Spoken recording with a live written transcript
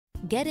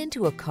Get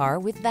into a car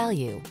with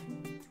value.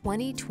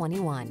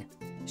 2021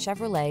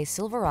 Chevrolet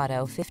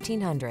Silverado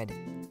 1500.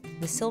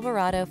 The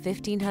Silverado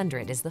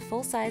 1500 is the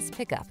full-size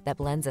pickup that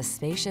blends a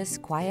spacious,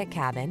 quiet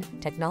cabin,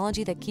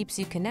 technology that keeps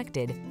you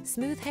connected,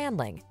 smooth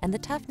handling, and the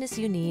toughness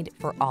you need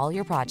for all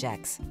your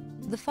projects.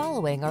 The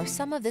following are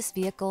some of this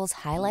vehicle's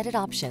highlighted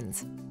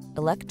options: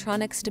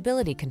 electronic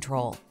stability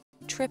control,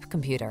 trip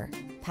computer,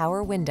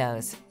 power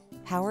windows,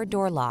 power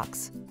door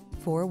locks,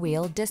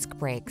 four-wheel disc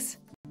brakes,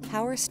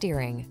 power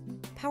steering.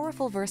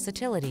 Powerful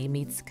versatility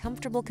meets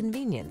comfortable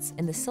convenience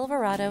in the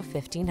Silverado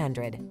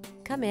 1500.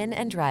 Come in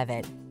and drive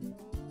it.